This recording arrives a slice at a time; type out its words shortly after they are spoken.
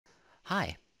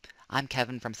Hi, I'm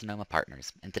Kevin from Sonoma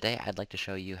Partners, and today I'd like to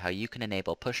show you how you can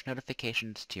enable push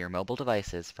notifications to your mobile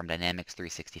devices from Dynamics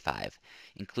 365,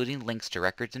 including links to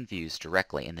records and views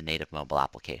directly in the native mobile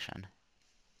application.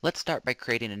 Let's start by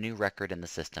creating a new record in the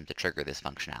system to trigger this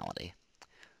functionality.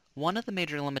 One of the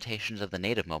major limitations of the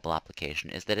native mobile application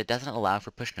is that it doesn't allow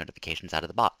for push notifications out of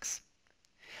the box.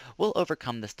 We'll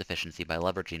overcome this deficiency by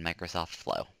leveraging Microsoft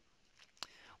Flow.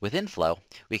 Within Flow,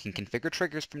 we can configure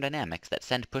triggers from Dynamics that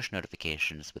send push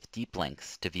notifications with deep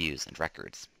links to views and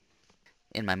records.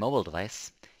 In my mobile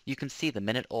device, you can see the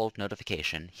minute-old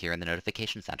notification here in the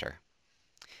Notification Center.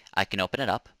 I can open it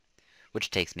up, which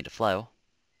takes me to Flow,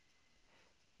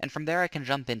 and from there I can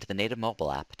jump into the native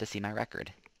mobile app to see my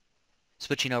record.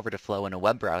 Switching over to Flow in a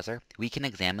web browser, we can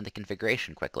examine the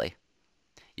configuration quickly.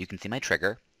 You can see my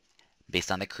trigger,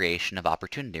 based on the creation of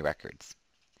opportunity records.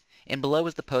 And below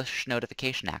is the push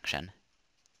notification action.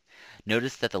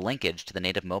 Notice that the linkage to the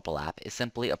native mobile app is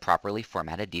simply a properly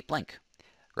formatted deep link,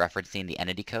 referencing the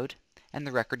entity code and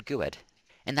the record GUID.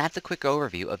 And that's a quick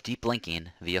overview of deep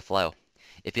linking via Flow.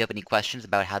 If you have any questions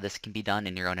about how this can be done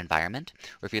in your own environment,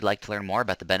 or if you'd like to learn more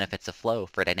about the benefits of Flow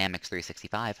for Dynamics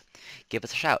 365, give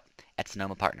us a shout at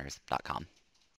sonomapartners.com.